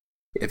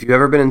If you've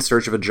ever been in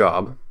search of a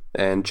job,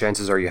 and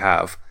chances are you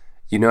have,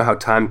 you know how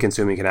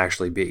time-consuming it can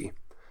actually be.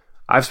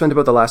 I've spent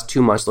about the last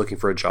 2 months looking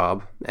for a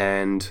job,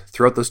 and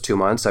throughout those 2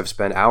 months, I've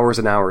spent hours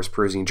and hours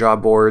perusing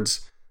job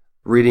boards,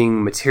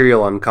 reading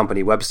material on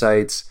company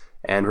websites,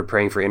 and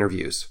preparing for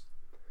interviews.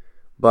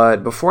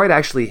 But before I'd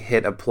actually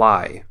hit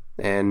apply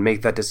and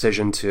make that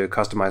decision to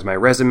customize my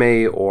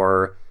resume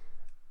or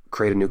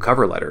create a new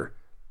cover letter,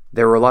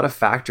 there were a lot of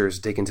factors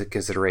to take into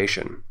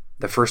consideration.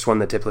 The first one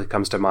that typically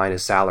comes to mind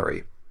is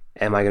salary.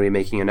 Am I going to be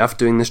making enough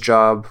doing this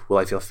job? Will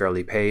I feel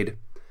fairly paid?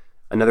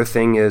 Another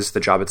thing is the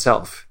job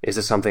itself. Is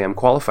it something I'm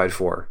qualified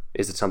for?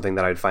 Is it something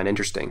that I'd find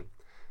interesting?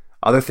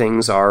 Other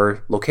things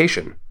are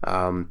location.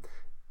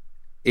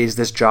 Is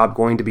this job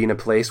going to be in a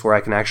place where I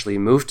can actually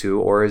move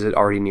to, or is it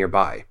already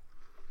nearby?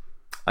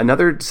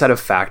 Another set of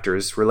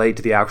factors relate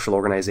to the actual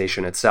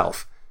organization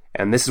itself,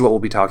 and this is what we'll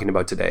be talking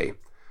about today.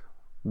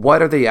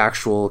 What are the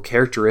actual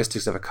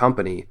characteristics of a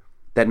company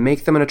that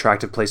make them an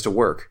attractive place to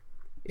work?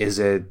 Is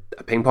it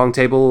a ping pong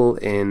table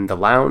in the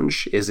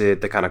lounge? Is it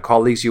the kind of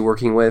colleagues you're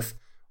working with?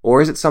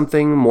 Or is it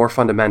something more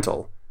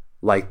fundamental,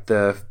 like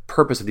the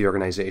purpose of the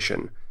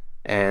organization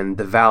and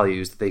the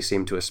values that they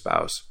seem to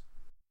espouse?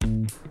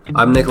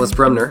 I'm Nicholas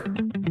Brumner.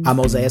 I'm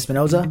Jose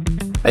Espinoza.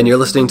 And you're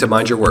listening to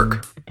Mind Your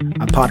Work,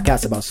 a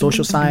podcast about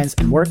social science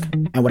and work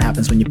and what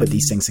happens when you put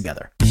these things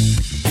together.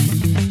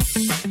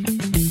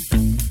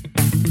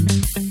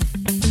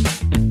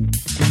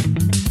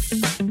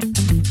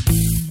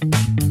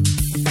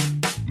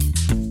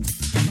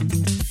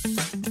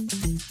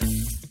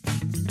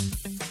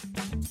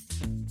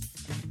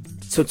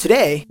 So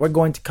today, we're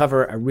going to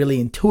cover a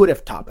really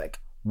intuitive topic.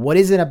 What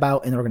is it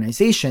about an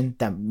organization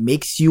that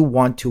makes you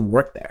want to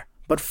work there?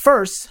 But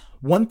first,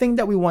 one thing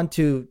that we want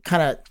to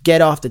kind of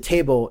get off the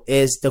table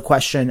is the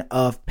question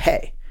of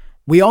pay.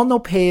 We all know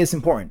pay is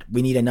important.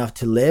 We need enough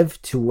to live,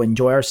 to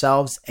enjoy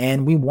ourselves,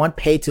 and we want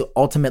pay to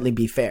ultimately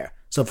be fair.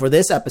 So for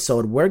this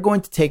episode, we're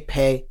going to take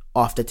pay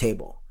off the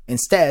table.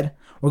 Instead,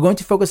 we're going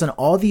to focus on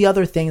all the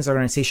other things an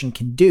organization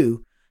can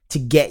do to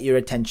get your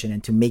attention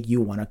and to make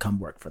you want to come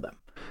work for them.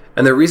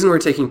 And the reason we're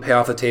taking pay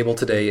off the table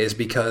today is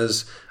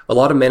because a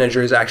lot of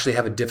managers actually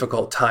have a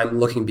difficult time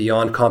looking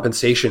beyond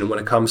compensation when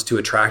it comes to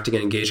attracting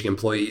and engaging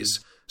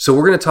employees. So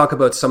we're going to talk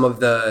about some of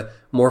the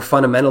more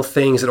fundamental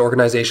things that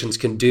organizations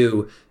can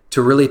do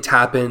to really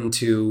tap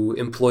into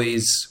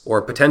employees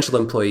or potential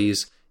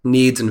employees'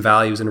 needs and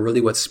values and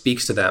really what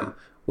speaks to them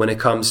when it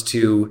comes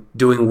to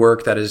doing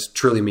work that is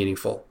truly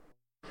meaningful.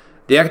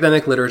 The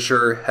academic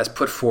literature has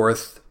put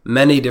forth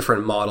many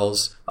different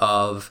models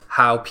of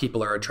how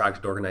people are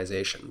attracted to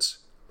organizations.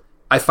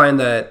 I find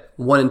that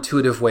one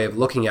intuitive way of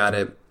looking at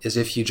it is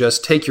if you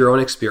just take your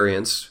own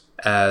experience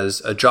as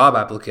a job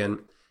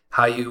applicant,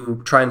 how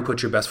you try and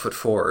put your best foot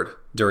forward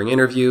during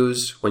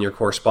interviews, when you're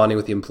corresponding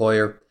with the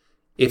employer.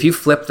 If you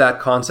flip that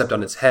concept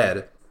on its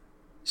head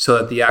so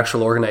that the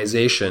actual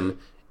organization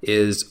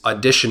is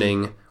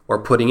auditioning or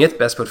putting its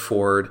best foot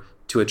forward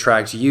to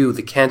attract you,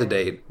 the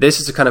candidate,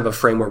 this is a kind of a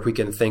framework we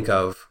can think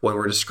of when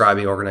we're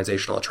describing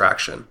organizational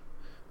attraction.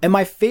 And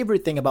my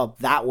favorite thing about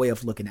that way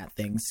of looking at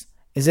things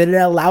is that it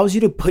allows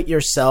you to put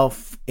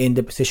yourself in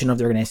the position of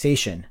the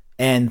organization.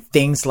 And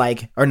things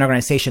like an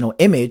organizational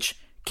image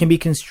can be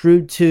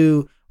construed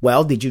to,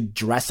 well, did you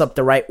dress up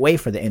the right way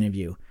for the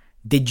interview?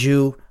 Did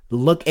you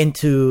look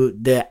into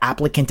the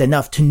applicant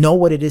enough to know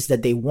what it is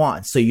that they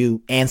want so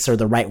you answer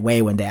the right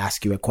way when they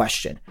ask you a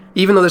question?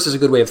 Even though this is a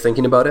good way of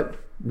thinking about it,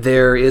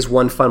 there is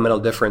one fundamental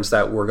difference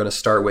that we're going to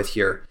start with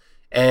here.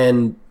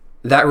 And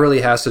that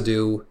really has to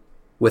do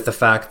with the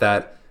fact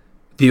that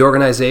the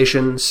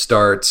organization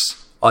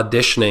starts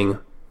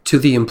auditioning to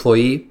the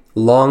employee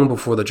long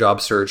before the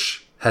job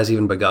search has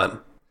even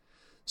begun.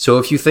 So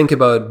if you think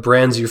about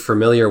brands you're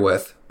familiar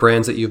with,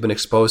 brands that you've been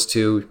exposed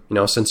to,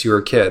 since you were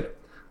a kid,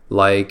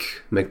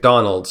 like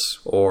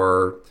McDonald's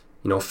or,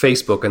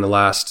 Facebook in the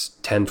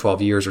last 10,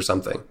 12 years or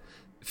something,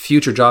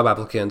 future job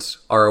applicants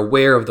are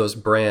aware of those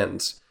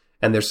brands.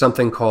 And there's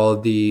something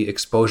called the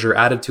exposure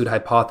attitude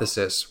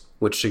hypothesis,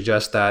 which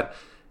suggests that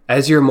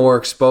as you're more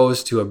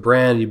exposed to a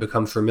brand, you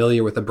become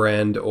familiar with a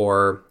brand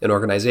or an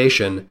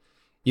organization,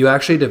 you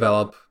actually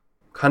develop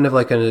kind of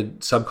like a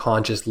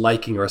subconscious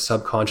liking or a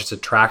subconscious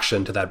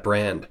attraction to that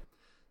brand.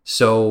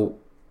 So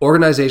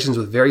organizations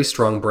with very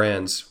strong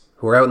brands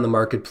who are out in the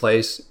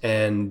marketplace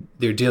and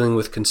they're dealing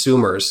with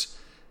consumers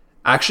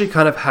actually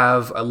kind of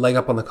have a leg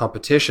up on the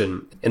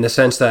competition in the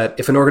sense that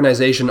if an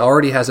organization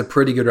already has a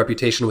pretty good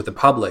reputation with the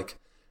public,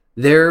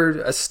 they're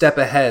a step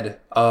ahead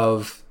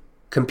of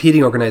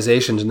competing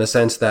organizations in the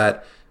sense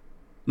that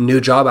new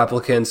job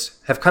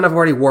applicants have kind of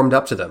already warmed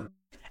up to them.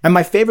 And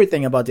my favorite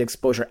thing about the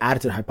exposure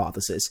attitude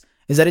hypothesis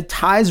is that it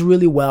ties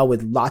really well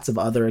with lots of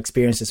other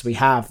experiences we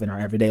have in our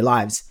everyday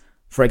lives.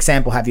 For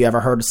example, have you ever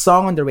heard a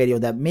song on the radio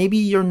that maybe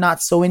you're not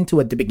so into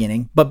at the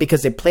beginning, but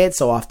because they play it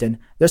so often,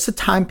 there's a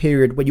time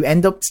period where you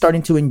end up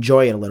starting to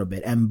enjoy it a little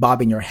bit and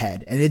bobbing your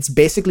head. And it's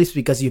basically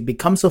because you've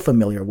become so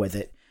familiar with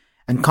it.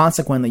 And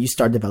consequently, you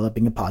start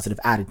developing a positive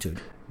attitude.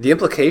 The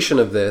implication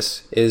of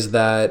this is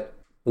that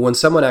when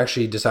someone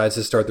actually decides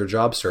to start their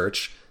job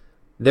search,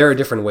 there are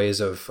different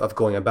ways of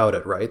going about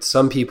it, right?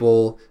 Some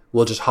people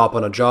will just hop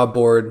on a job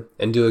board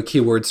and do a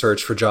keyword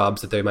search for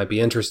jobs that they might be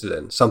interested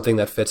in, something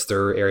that fits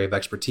their area of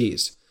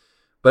expertise.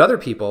 But other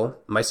people,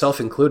 myself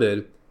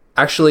included,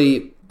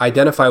 actually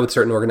identify with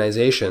certain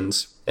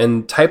organizations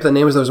and type the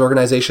names of those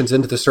organizations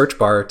into the search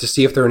bar to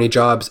see if there are any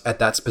jobs at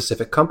that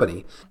specific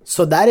company.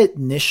 So that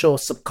initial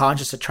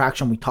subconscious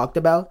attraction we talked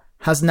about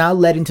has now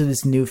led into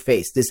this new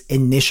phase, this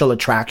initial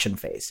attraction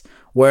phase,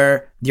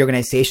 where the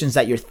organizations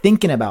that you're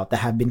thinking about that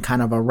have been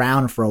kind of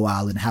around for a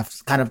while and have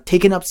kind of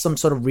taken up some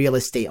sort of real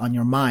estate on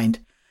your mind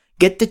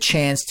get the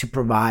chance to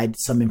provide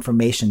some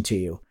information to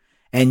you.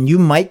 And you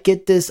might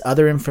get this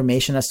other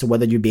information as to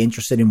whether you'd be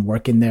interested in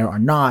working there or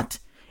not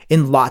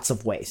in lots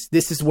of ways.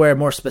 This is where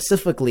more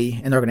specifically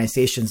an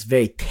organization's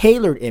very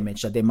tailored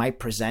image that they might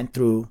present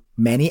through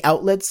many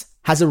outlets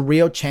has a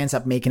real chance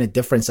at making a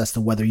difference as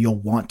to whether you'll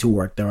want to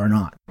work there or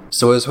not.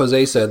 So as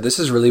Jose said, this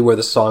is really where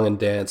the song and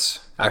dance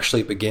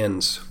actually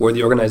begins, where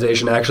the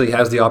organization actually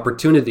has the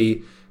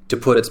opportunity to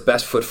put its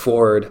best foot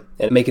forward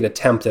and make an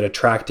attempt at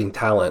attracting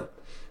talent.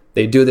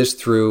 They do this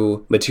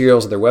through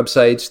materials on their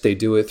websites. They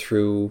do it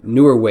through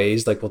newer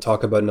ways, like we'll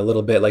talk about in a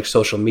little bit, like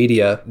social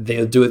media.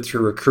 They'll do it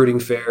through recruiting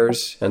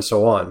fairs and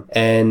so on.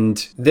 And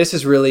this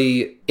is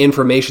really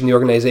information the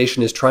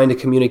organization is trying to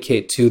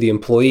communicate to the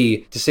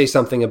employee to say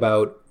something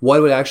about what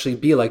it would actually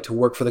be like to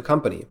work for the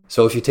company.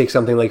 So if you take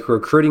something like a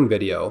recruiting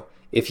video,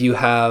 if you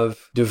have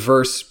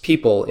diverse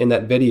people in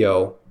that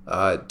video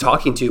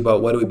talking to you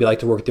about what it would be like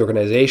to work at the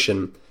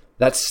organization,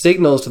 that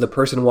signals to the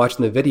person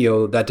watching the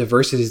video that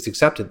diversity is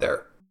accepted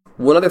there.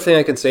 One other thing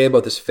I can say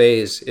about this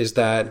phase is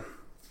that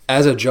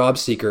as a job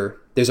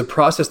seeker, there's a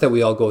process that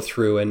we all go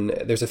through, and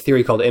there's a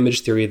theory called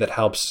image theory that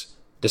helps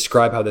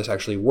describe how this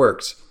actually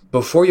works.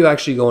 Before you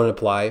actually go and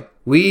apply,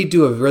 we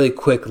do a really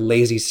quick,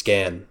 lazy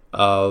scan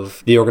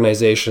of the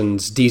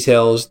organization's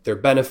details, their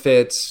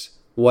benefits,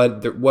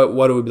 what it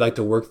would be like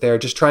to work there,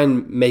 just try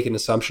and make an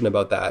assumption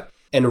about that.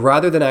 And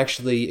rather than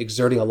actually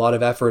exerting a lot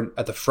of effort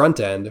at the front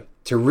end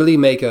to really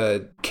make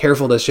a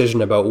careful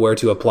decision about where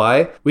to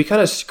apply, we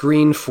kind of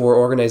screen for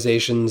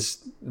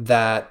organizations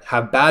that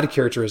have bad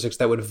characteristics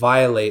that would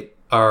violate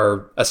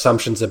our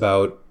assumptions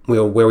about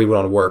where we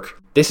want to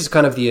work. This is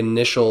kind of the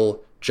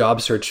initial job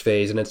search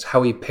phase, and it's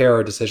how we pare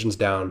our decisions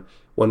down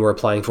when we're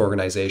applying for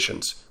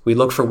organizations. We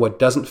look for what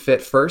doesn't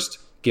fit first,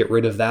 get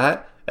rid of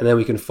that, and then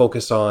we can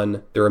focus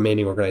on the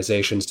remaining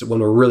organizations when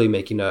we're really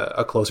making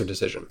a closer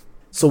decision.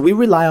 So we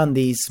rely on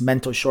these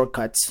mental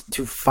shortcuts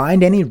to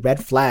find any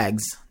red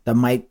flags that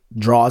might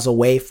draw us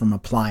away from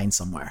applying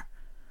somewhere.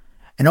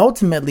 And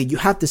ultimately, you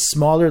have this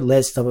smaller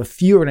list of a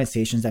few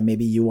organizations that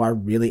maybe you are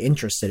really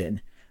interested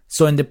in.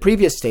 So in the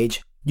previous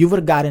stage, you would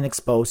have gotten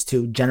exposed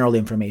to general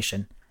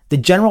information. The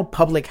general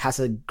public has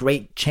a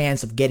great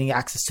chance of getting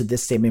access to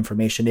this same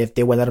information if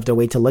they went out of their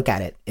way to look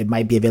at it. It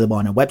might be available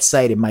on a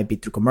website. It might be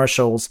through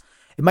commercials.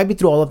 It might be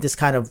through all of this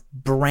kind of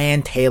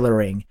brand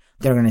tailoring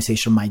the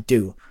organization might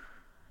do.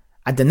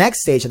 At the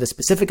next stage, at the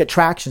specific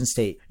attraction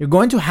state, you're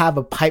going to have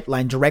a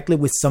pipeline directly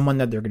with someone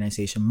at the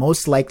organization,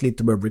 most likely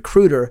through a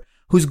recruiter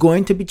who's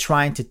going to be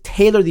trying to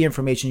tailor the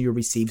information you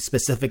receive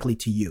specifically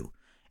to you.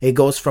 It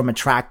goes from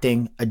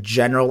attracting a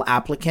general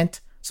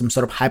applicant, some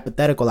sort of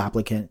hypothetical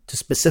applicant, to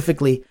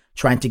specifically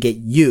trying to get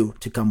you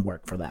to come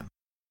work for them.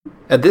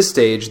 At this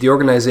stage, the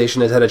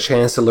organization has had a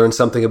chance to learn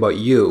something about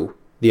you,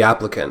 the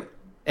applicant.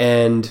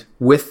 And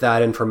with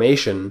that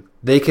information,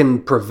 they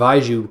can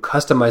provide you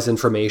customized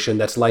information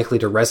that's likely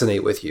to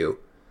resonate with you.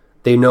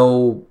 They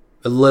know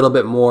a little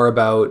bit more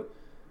about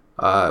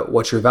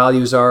what your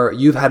values are.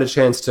 You've had a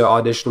chance to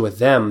audition with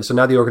them. So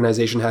now the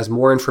organization has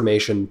more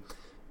information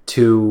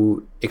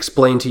to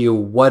explain to you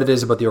what it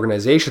is about the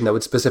organization that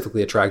would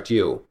specifically attract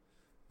you.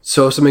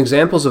 So some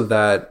examples of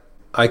that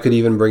I could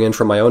even bring in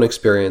from my own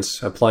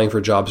experience applying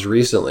for jobs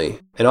recently.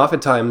 And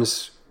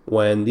oftentimes,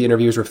 when the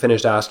interviewers were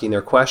finished asking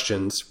their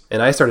questions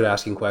and I started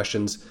asking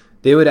questions,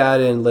 they would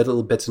add in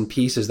little bits and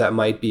pieces that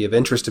might be of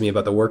interest to me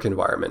about the work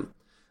environment.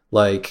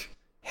 Like,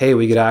 hey,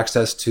 we get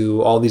access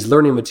to all these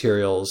learning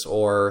materials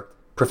or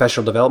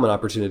professional development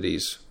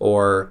opportunities,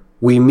 or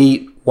we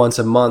meet once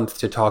a month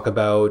to talk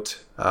about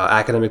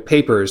academic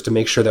papers to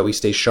make sure that we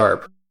stay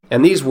sharp.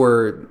 And these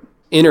were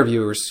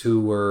interviewers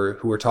who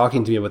were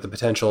talking to me about the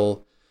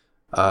potential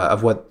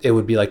of what it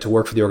would be like to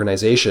work for the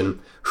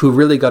organization, who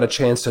really got a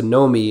chance to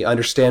know me,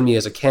 understand me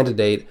as a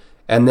candidate,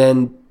 and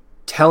then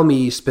tell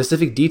me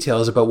specific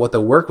details about what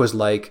the work was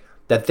like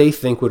that they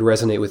think would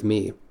resonate with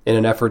me in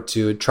an effort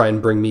to try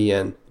and bring me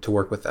in to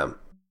work with them.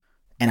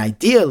 And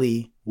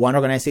ideally, one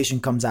organization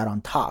comes out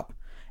on top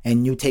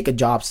and you take a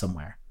job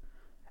somewhere.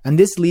 And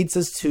this leads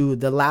us to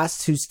the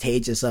last two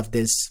stages of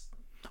this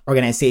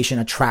organization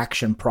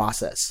attraction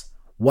process.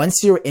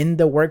 Once you're in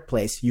the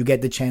workplace, you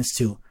get the chance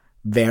to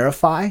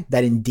verify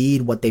that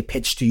indeed what they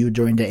pitched to you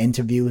during the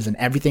interviews and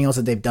everything else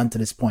that they've done to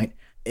this point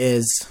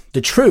is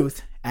the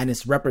truth and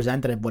is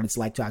representative of what it's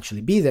like to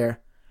actually be there.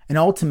 And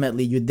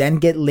ultimately, you then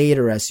get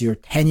later, as your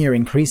tenure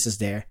increases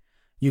there,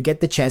 you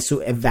get the chance to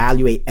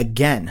evaluate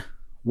again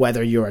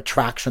whether your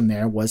attraction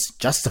there was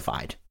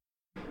justified.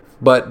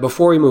 But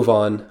before we move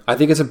on, I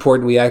think it's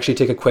important we actually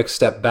take a quick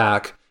step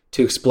back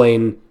to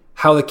explain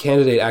how the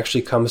candidate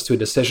actually comes to a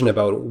decision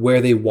about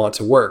where they want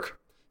to work.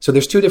 So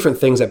there's two different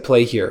things at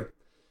play here.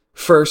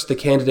 First, the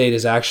candidate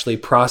is actually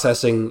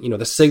processing,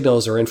 the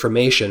signals or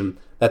information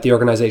that the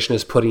organization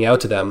is putting out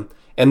to them,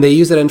 and they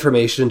use that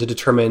information to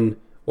determine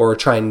or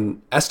try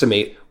and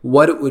estimate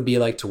what it would be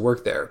like to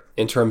work there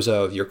in terms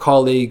of your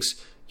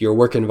colleagues, your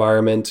work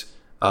environment,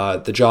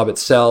 the job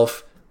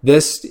itself.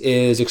 This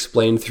is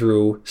explained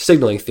through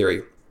signaling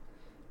theory.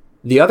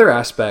 The other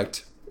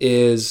aspect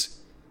is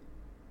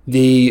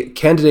the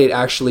candidate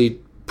actually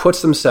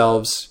puts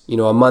themselves,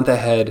 a month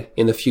ahead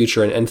in the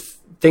future and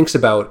thinks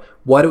about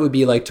what it would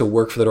be like to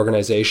work for that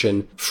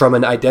organization from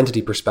an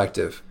identity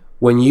perspective.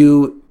 When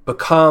you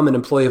become an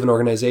employee of an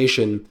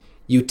organization,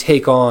 you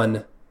take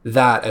on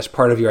that as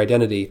part of your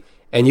identity,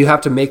 and you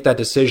have to make that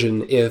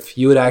decision if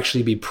you would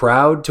actually be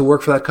proud to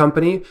work for that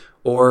company,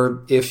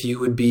 or if you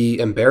would be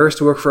embarrassed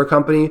to work for a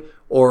company,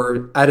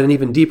 or at an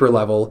even deeper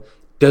level,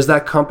 does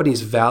that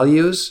company's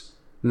values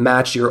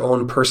match your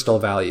own personal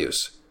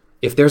values?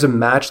 If there's a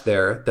match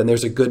there, then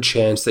there's a good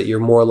chance that you're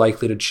more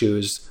likely to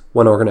choose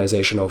one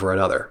organization over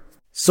another.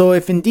 So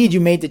if indeed you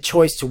made the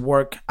choice to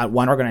work at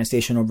one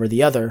organization over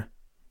the other,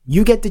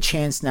 you get the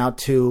chance now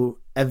to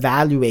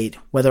evaluate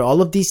whether all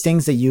of these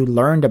things that you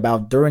learned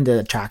about during the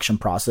attraction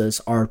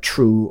process are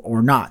true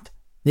or not.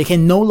 They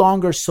can no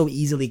longer so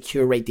easily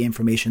curate the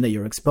information that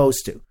you're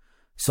exposed to.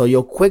 So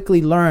you'll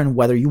quickly learn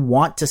whether you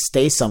want to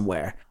stay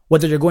somewhere,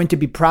 whether you're going to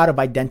be proud of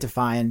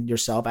identifying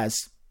yourself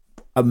as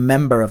a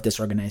member of this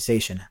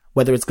organization,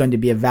 whether it's going to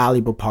be a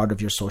valuable part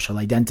of your social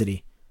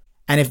identity.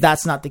 And if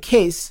that's not the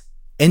case,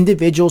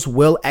 individuals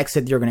will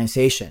exit the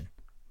organization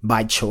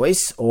by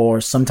choice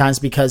or sometimes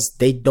because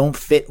they don't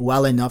fit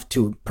well enough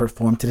to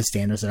perform to the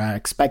standards that are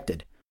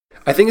expected.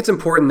 I think it's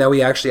important that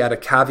we actually add a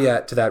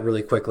caveat to that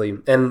really quickly.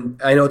 And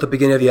I know at the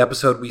beginning of the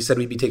episode, we said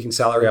we'd be taking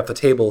salary off the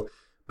table,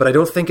 but I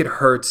don't think it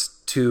hurts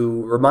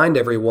to remind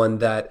everyone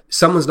that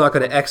someone's not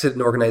going to exit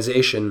an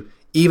organization,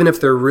 even if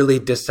they're really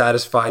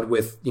dissatisfied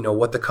with,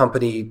 what the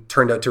company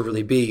turned out to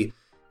really be,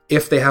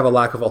 if they have a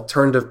lack of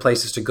alternative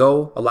places to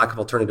go, a lack of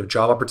alternative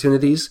job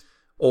opportunities,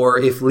 or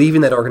if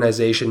leaving that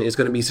organization is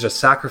going to be such a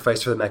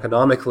sacrifice for them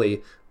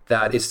economically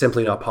that it's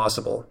simply not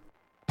possible.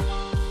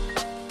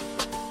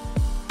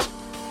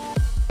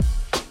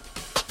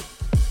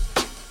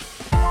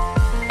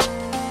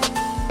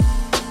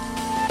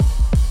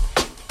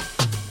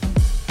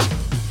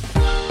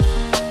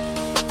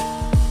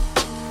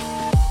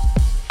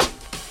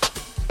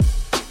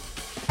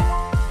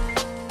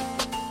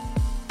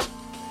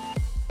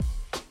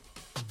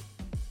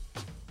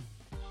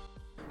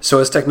 So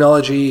as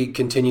technology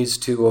continues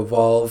to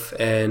evolve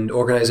and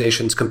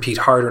organizations compete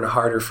harder and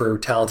harder for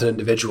talented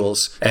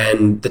individuals,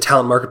 and the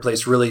talent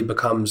marketplace really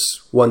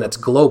becomes one that's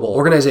global,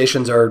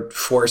 organizations are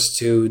forced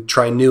to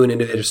try new and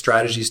innovative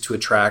strategies to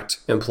attract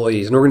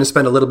employees. And we're going to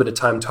spend a little bit of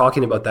time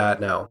talking about that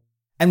now.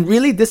 And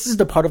really, this is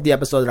the part of the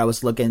episode that I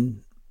was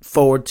looking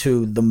forward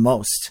to the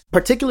most.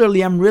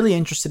 Particularly, I'm really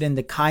interested in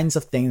the kinds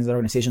of things that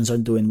organizations are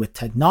doing with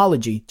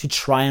technology to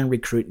try and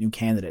recruit new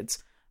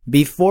candidates.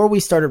 Before we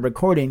started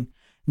recording,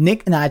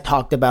 Nick and I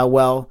talked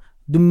about,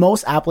 do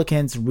most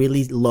applicants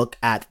really look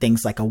at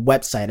things like a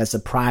website as a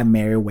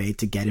primary way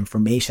to get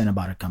information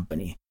about a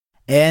company?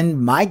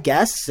 And my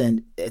guess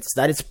it's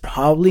that it's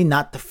probably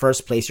not the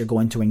first place you're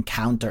going to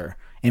encounter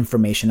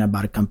information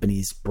about a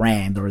company's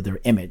brand or their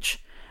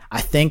image.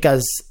 I think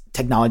as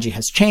technology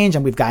has changed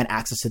and we've gotten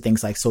access to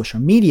things like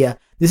social media,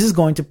 this is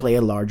going to play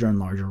a larger and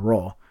larger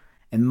role.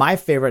 And my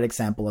favorite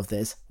example of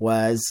this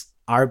was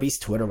Arby's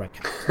Twitter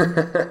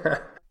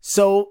account.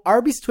 So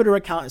Arby's Twitter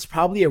account is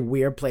probably a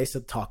weird place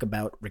to talk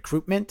about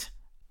recruitment,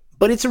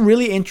 but it's a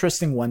really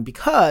interesting one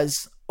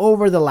because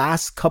over the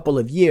last couple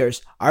of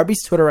years,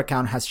 Arby's Twitter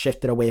account has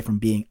shifted away from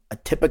being a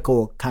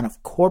typical kind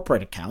of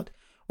corporate account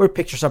where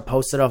pictures are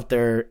posted of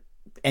their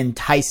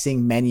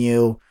enticing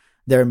menu,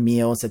 their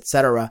meals,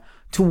 etc.,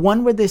 to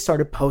one where they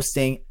started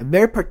posting a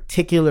very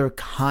particular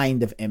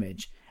kind of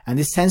image. And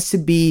this tends to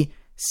be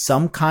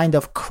some kind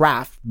of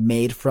craft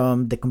made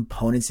from the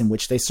components in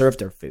which they serve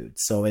their food.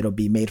 So it'll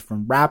be made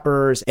from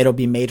wrappers, it'll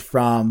be made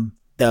from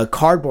the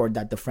cardboard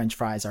that the French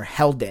fries are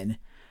held in.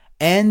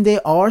 And they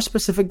are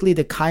specifically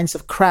the kinds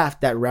of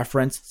craft that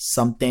reference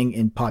something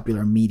in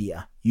popular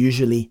media,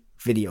 usually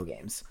video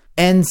games.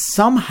 And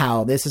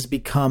somehow this has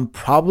become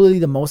probably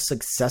the most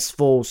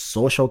successful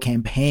social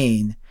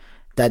campaign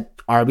that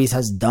Arby's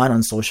has done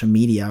on social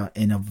media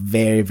in a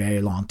very,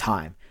 very long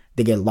time.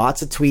 They get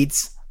lots of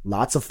tweets,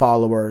 lots of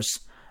followers,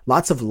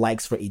 lots of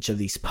likes for each of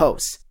these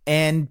posts.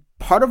 And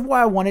part of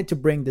why I wanted to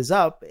bring this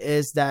up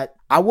is that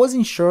I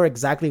wasn't sure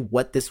exactly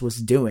what this was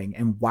doing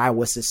and why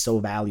was this so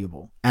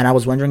valuable. And I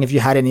was wondering if you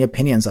had any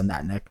opinions on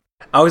that, Nick.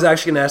 I was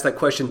actually going to ask that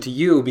question to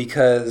you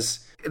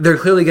because they're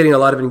clearly getting a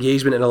lot of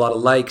engagement and a lot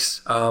of likes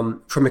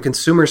from a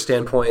consumer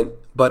standpoint,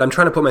 but I'm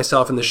trying to put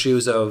myself in the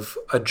shoes of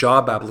a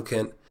job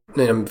applicant.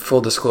 And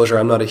full disclosure,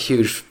 I'm not a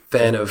huge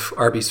fan of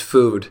Arby's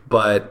food,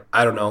 but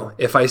I don't know.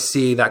 If I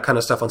see that kind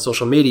of stuff on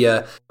social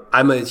media,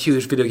 I'm a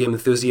huge video game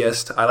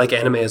enthusiast. I like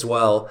anime as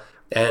well.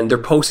 And they're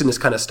posting this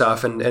kind of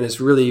stuff, and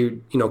it's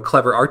really,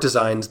 clever art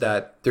designs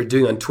that they're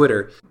doing on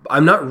Twitter.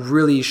 I'm not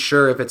really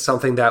sure if it's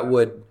something that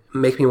would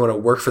make me want to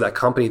work for that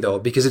company, though,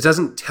 because it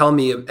doesn't tell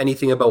me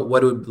anything about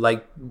what it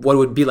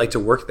would be like to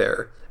work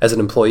there as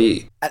an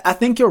employee. I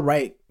think you're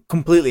right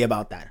completely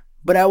about that.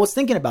 But I was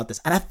thinking about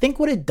this, and I think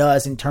what it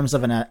does in terms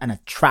of an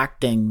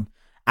attracting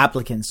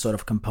applicants sort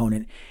of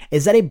component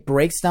is that it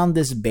breaks down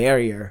this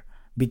barrier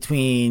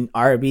between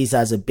Arby's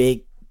as a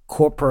big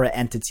corporate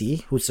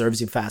entity who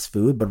serves you fast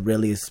food, but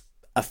really is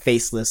a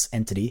faceless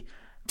entity,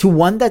 to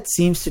one that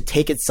seems to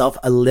take itself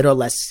a little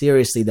less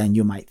seriously than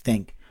you might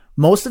think.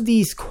 Most of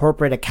these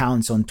corporate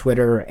accounts on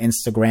Twitter,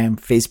 Instagram,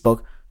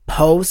 Facebook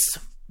post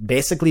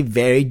basically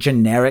very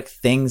generic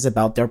things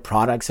about their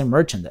products and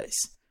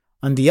merchandise.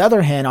 On the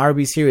other hand,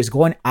 Arby's here is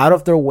going out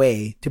of their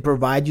way to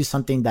provide you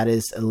something that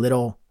is a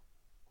little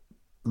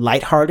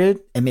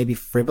lighthearted and maybe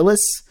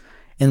frivolous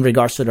in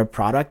regards to their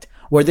product,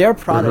 where their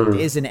product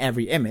is in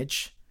every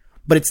image,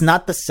 but it's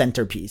not the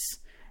centerpiece.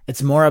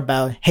 It's more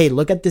about, hey,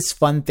 look at this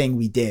fun thing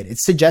we did. It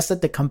suggests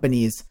that the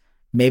company is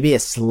maybe a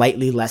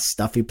slightly less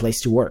stuffy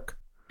place to work.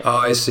 Oh,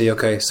 I see.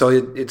 Okay. So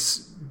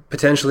it's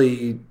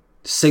potentially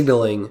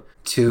signaling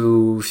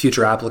to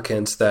future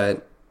applicants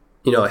that,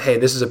 hey,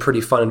 this is a pretty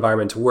fun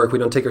environment to work. We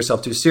don't take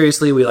ourselves too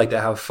seriously. We like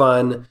to have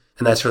fun.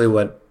 And that's really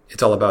what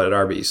it's all about at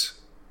Arby's.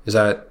 Is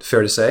that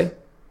fair to say?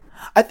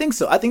 I think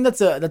so. I think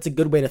that's a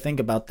good way to think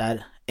about that.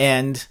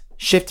 And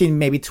shifting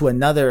maybe to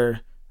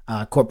another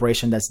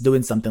corporation that's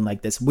doing something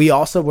like this. We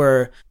also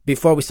were,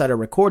 before we started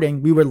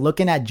recording, we were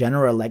looking at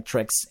General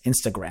Electric's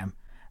Instagram.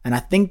 And I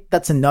think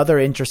that's another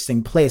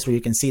interesting place where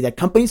you can see that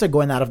companies are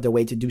going out of their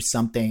way to do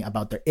something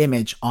about their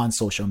image on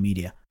social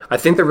media. I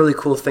think the really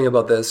cool thing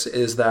about this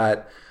is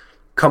that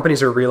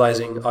companies are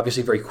realizing,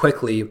 obviously very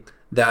quickly,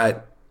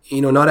 that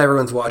not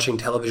everyone's watching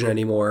television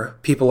anymore.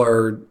 People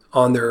are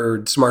on their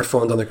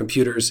smartphones, on their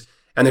computers,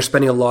 and they're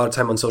spending a lot of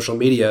time on social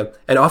media.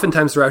 And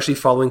oftentimes they're actually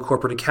following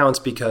corporate accounts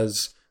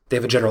because they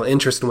have a general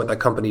interest in what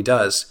that company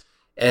does.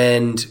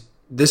 And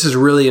this is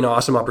really an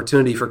awesome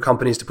opportunity for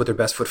companies to put their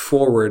best foot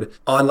forward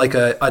on like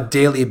a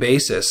daily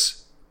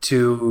basis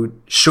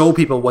to show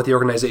people what the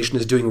organization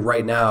is doing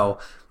right now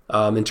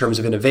in terms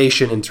of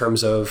innovation, in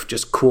terms of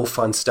just cool,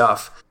 fun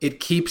stuff. It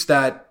keeps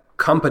that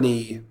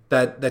company,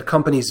 that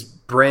company's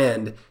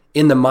brand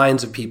in the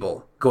minds of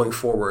people going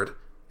forward.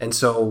 And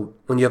so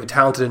when you have a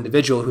talented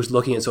individual who's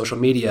looking at social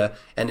media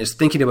and is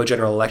thinking about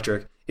General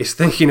Electric, is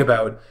thinking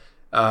about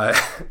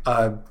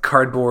a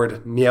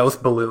cardboard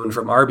Meowth balloon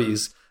from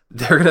Arby's,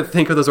 they're going to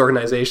think of those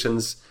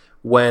organizations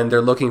when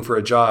they're looking for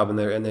a job, and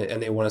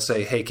they want to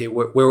say, hey,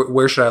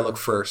 where should I look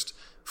first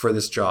for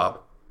this job?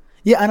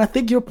 Yeah, and I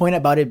think your point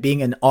about it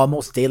being an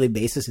almost daily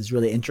basis is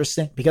really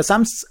interesting, because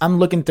I'm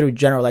looking through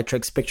General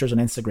Electric's pictures on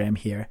Instagram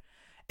here,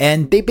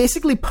 and they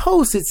basically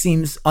post, it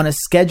seems, on a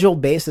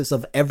scheduled basis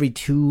of every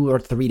 2 or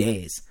 3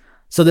 days.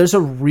 So there's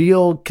a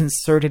real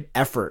concerted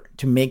effort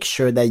to make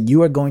sure that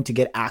you are going to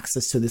get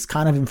access to this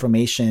kind of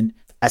information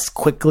as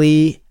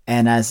quickly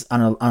and as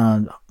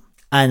on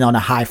a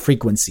high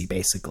frequency,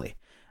 basically.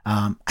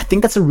 I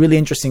think that's a really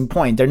interesting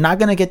point. They're not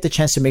going to get the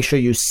chance to make sure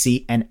you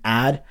see an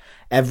ad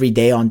every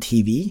day on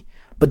TV,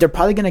 but they're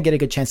probably going to get a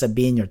good chance at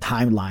being your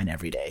timeline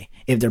every day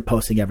if they're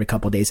posting every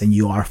couple of days and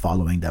you are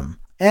following them.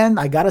 And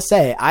I got to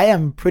say, I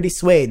am pretty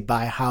swayed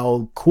by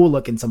how cool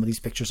looking some of these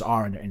pictures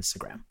are on their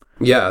Instagram.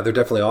 Yeah, they're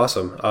definitely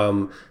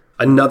awesome.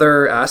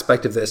 Another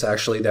aspect of this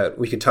actually that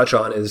we could touch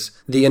on is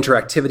the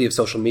interactivity of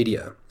social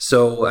media.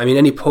 So, I mean,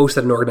 any post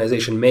that an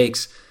organization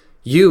makes,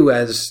 you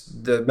as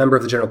the member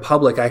of the general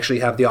public actually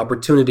have the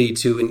opportunity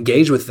to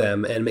engage with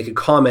them and make a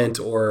comment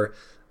or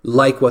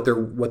like what they're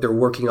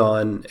working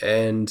on.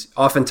 And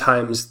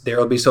oftentimes there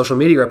will be social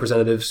media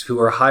representatives who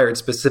are hired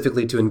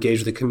specifically to engage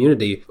with the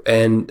community.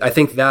 And I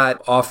think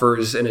that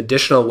offers an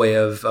additional way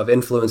of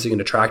influencing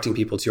and attracting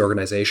people to your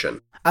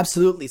organization.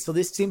 Absolutely. So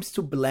this seems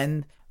to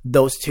blend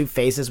those two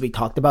phases we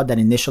talked about, that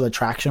initial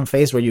attraction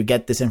phase where you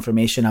get this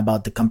information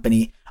about the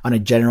company on a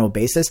general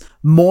basis,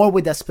 more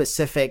with a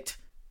specific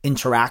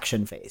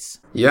interaction phase.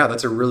 Yeah,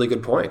 that's a really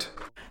good point.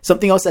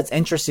 Something else that's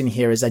interesting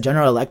here is that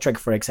General Electric,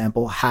 for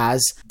example,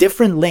 has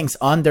different links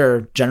on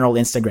their general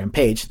Instagram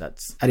page. I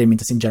didn't mean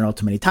to say general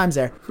too many times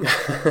there.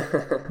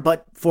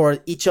 But for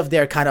each of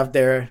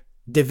their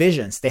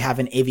divisions, they have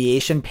an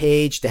aviation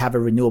page, they have a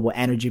renewable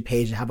energy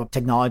page, they have a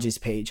technologies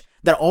page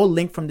that all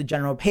link from the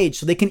general page.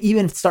 So they can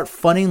even start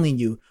funneling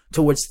you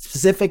towards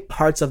specific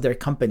parts of their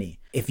company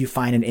if you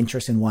find an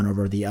interest in one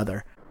over the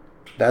other.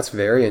 That's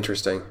very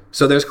interesting.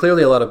 So there's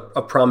clearly a lot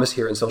of promise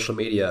here in social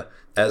media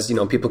as,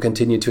 people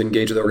continue to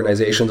engage with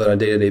organizations on a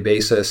day-to-day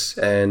basis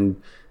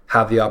and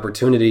have the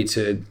opportunity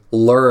to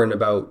learn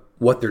about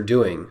what they're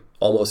doing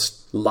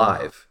almost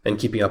live and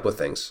keeping up with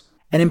things.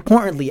 And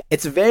importantly,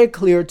 it's very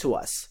clear to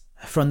us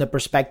from the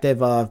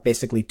perspective of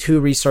basically two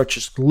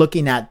researchers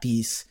looking at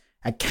these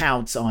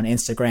accounts on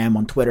Instagram,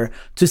 on Twitter,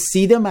 to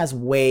see them as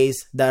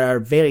ways that are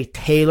very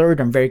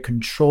tailored and very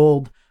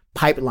controlled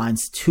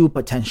pipelines to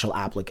potential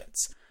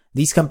applicants.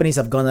 These companies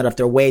have gone out of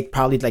their way,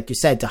 probably like you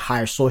said, to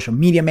hire social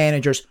media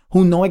managers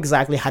who know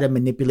exactly how to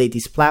manipulate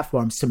these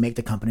platforms to make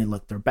the company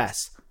look their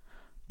best.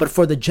 But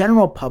for the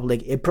general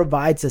public, it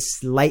provides a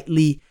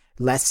slightly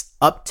less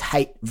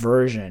uptight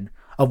version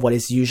of what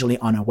is usually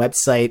on a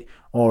website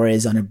or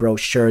is on a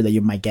brochure that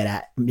you might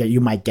get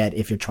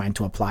if you're trying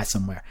to apply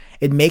somewhere.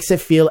 It makes it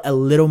feel a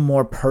little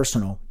more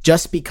personal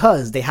just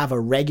because they have a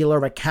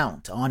regular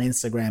account on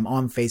Instagram,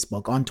 on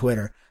Facebook, on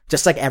Twitter,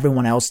 just like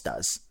everyone else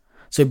does.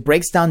 So it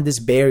breaks down this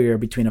barrier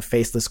between a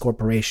faceless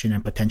corporation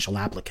and potential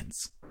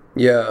applicants.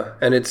 Yeah,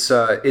 and it's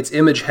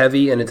image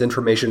heavy and it's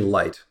information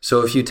light.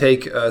 So if you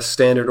take a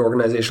standard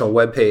organizational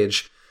web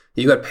page,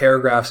 you got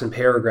paragraphs and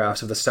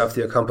paragraphs of the stuff that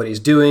your company's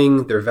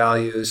doing, their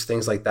values,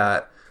 things like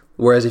that.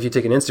 Whereas if you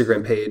take an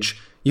Instagram page,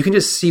 you can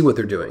just see what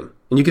they're doing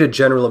and you get a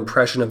general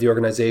impression of the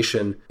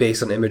organization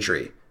based on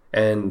imagery.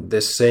 And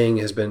this saying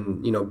has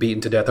been,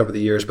 beaten to death over the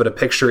years, but a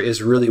picture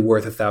is really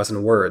worth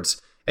 1,000 words.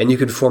 And you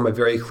can form a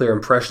very clear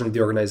impression of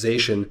the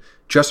organization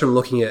just from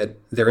looking at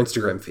their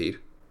Instagram feed.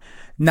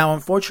 Now,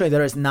 unfortunately,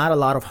 there is not a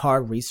lot of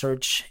hard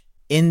research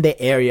in the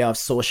area of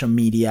social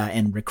media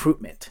and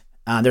recruitment.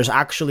 There's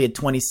actually a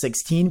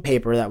 2016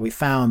 paper that we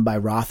found by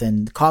Roth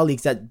and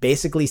colleagues that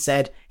basically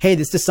said, hey,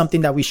 this is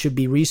something that we should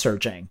be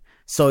researching.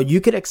 So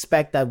you could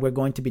expect that we're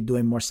going to be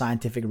doing more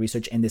scientific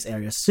research in this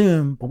area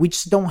soon, but we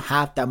just don't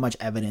have that much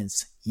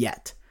evidence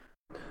yet.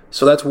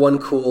 So that's one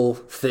cool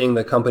thing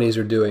that companies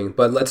are doing.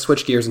 But let's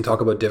switch gears and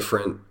talk about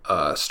different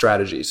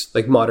strategies,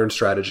 like modern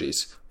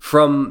strategies.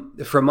 From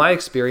my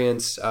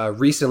experience,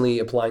 recently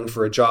applying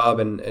for a job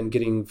and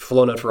getting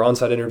flown out for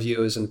on-site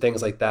interviews and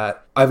things like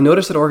that, I've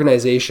noticed that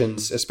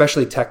organizations,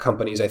 especially tech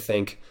companies, I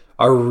think,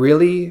 are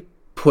really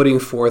putting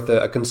forth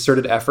a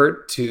concerted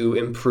effort to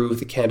improve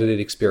the candidate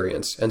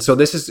experience. And so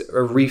this is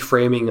a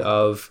reframing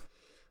of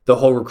the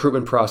whole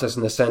recruitment process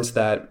in the sense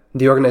that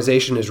the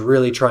organization is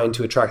really trying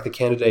to attract the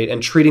candidate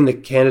and treating the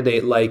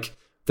candidate like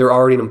they're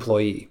already an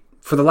employee.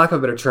 For the lack of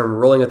a better term,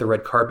 rolling out the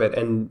red carpet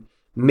and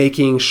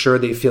making sure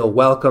they feel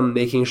welcome,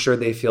 making sure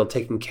they feel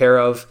taken care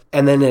of.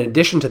 And then in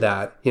addition to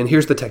that, and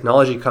here's the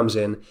technology comes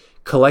in,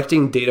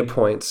 collecting data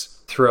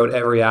points throughout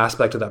every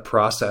aspect of that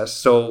process.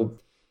 So,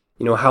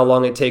 how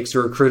long it takes a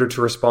recruiter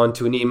to respond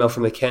to an email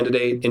from the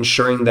candidate,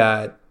 ensuring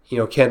that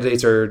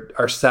candidates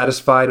are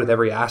satisfied with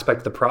every aspect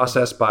of the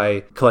process by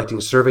collecting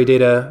survey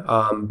data,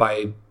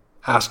 by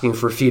asking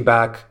for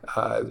feedback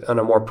on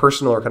a more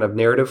personal or kind of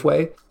narrative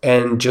way,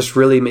 and just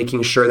really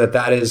making sure that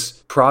that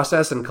is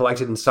processed and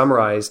collected and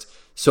summarized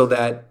so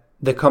that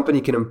the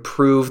company can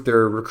improve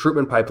their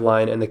recruitment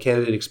pipeline and the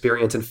candidate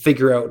experience and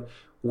figure out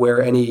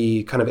where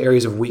any kind of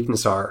areas of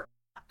weakness are.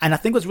 And I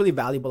think what's really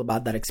valuable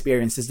about that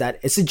experience is that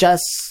it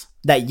suggests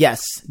that,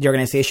 yes, the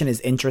organization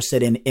is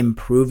interested in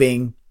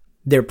improving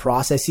their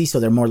processes, so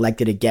they're more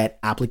likely to get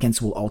applicants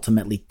who will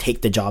ultimately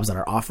take the jobs that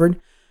are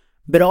offered.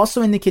 But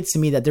also indicates to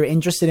me that they're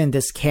interested in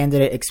this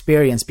candidate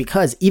experience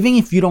because even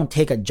if you don't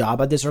take a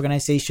job at this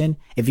organization,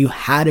 if you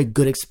had a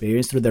good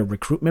experience through the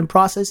recruitment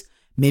process,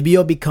 maybe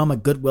you'll become a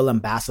goodwill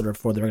ambassador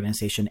for the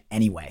organization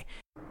anyway.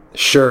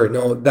 Sure.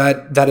 No,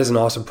 that is an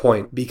awesome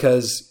point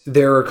because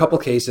there are a couple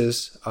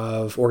cases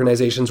of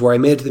organizations where I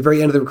made it to the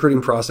very end of the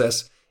recruiting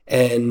process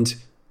and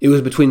it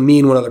was between me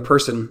and one other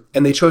person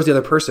and they chose the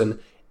other person.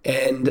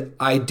 And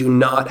I do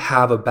not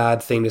have a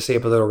bad thing to say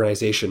about that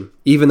organization,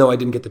 even though I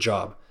didn't get the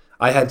job.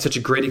 I had such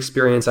a great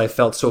experience. I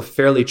felt so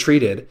fairly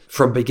treated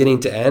from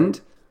beginning to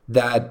end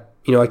that,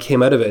 I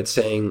came out of it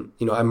saying,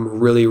 I'm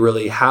really,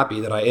 really happy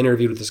that I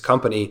interviewed with this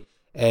company.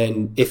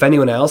 And if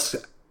anyone else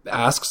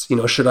asks,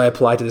 should I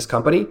apply to this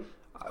company?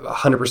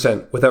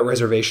 100% without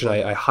reservation.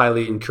 I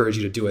highly encourage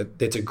you to do it.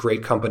 It's a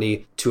great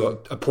company to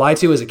apply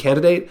to as a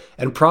candidate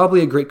and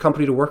probably a great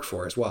company to work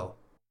for as well.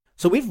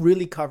 So we've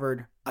really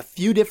covered a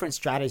few different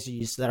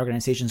strategies that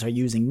organizations are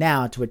using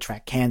now to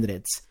attract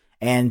candidates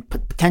and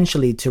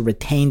potentially to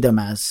retain them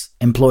as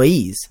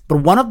employees.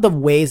 But one of the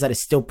ways that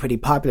is still pretty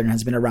popular and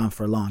has been around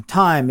for a long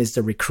time is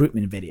the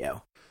recruitment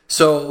video.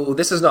 So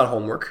this is not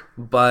homework,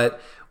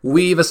 but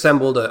we've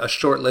assembled a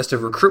short list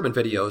of recruitment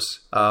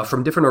videos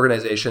from different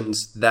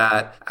organizations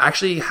that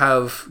actually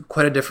have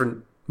quite a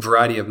different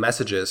variety of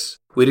messages.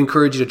 We'd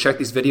encourage you to check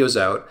these videos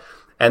out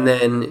and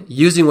then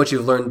using what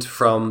you've learned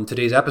from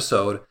today's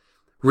episode,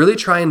 really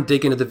try and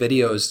dig into the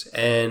videos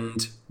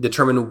and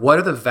determine what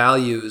are the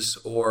values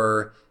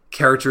or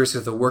characteristics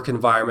of the work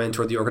environment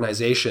or the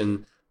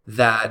organization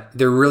that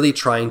they're really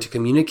trying to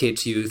communicate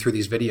to you through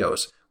these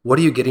videos. What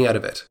are you getting out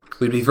of it?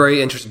 We'd be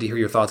very interested to hear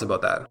your thoughts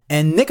about that.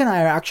 And Nick and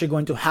I are actually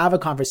going to have a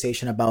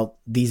conversation about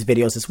these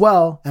videos as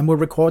well, and we'll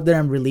record them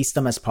and release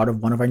them as part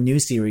of one of our new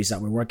series that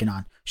we're working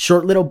on.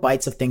 Short little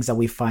bites of things that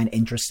we find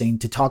interesting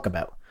to talk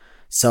about.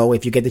 So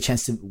if you get the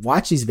chance to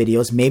watch these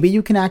videos, maybe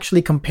you can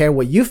actually compare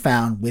what you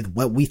found with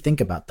what we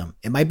think about them.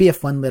 It might be a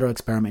fun little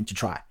experiment to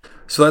try.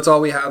 So that's all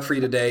we have for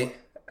you today.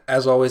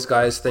 As always,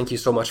 guys, thank you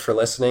so much for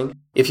listening.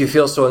 If you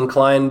feel so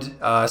inclined,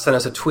 send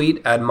us a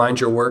tweet at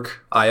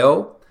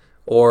mindyourwork.io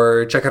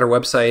or check out our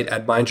website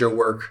at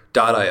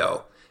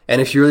mindyourwork.io. And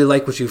if you really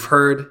like what you've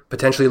heard,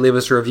 potentially leave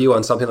us a review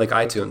on something like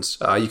iTunes.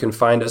 You can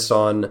find us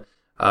on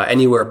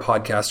anywhere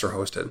podcasts are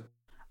hosted.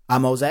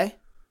 I'm Jose.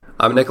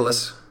 I'm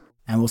Nicholas.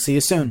 And we'll see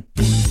you soon.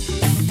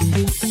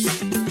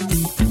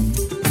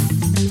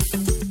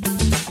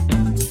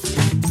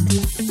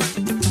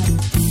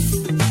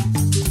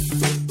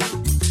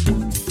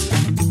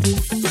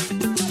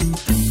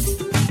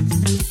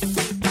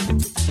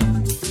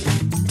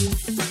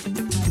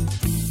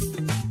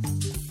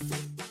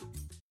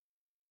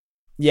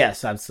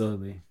 Yes,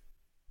 absolutely.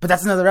 But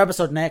that's another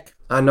episode, Nick.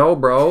 I know,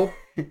 bro.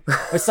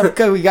 It's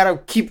okay. We gotta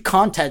keep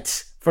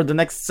content for the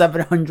next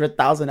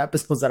 700,000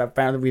 episodes that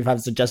apparently we've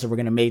had suggested we're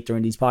gonna make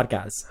during these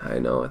podcasts. I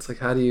know. It's like,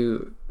 how do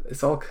you...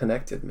 It's all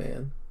connected,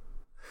 man.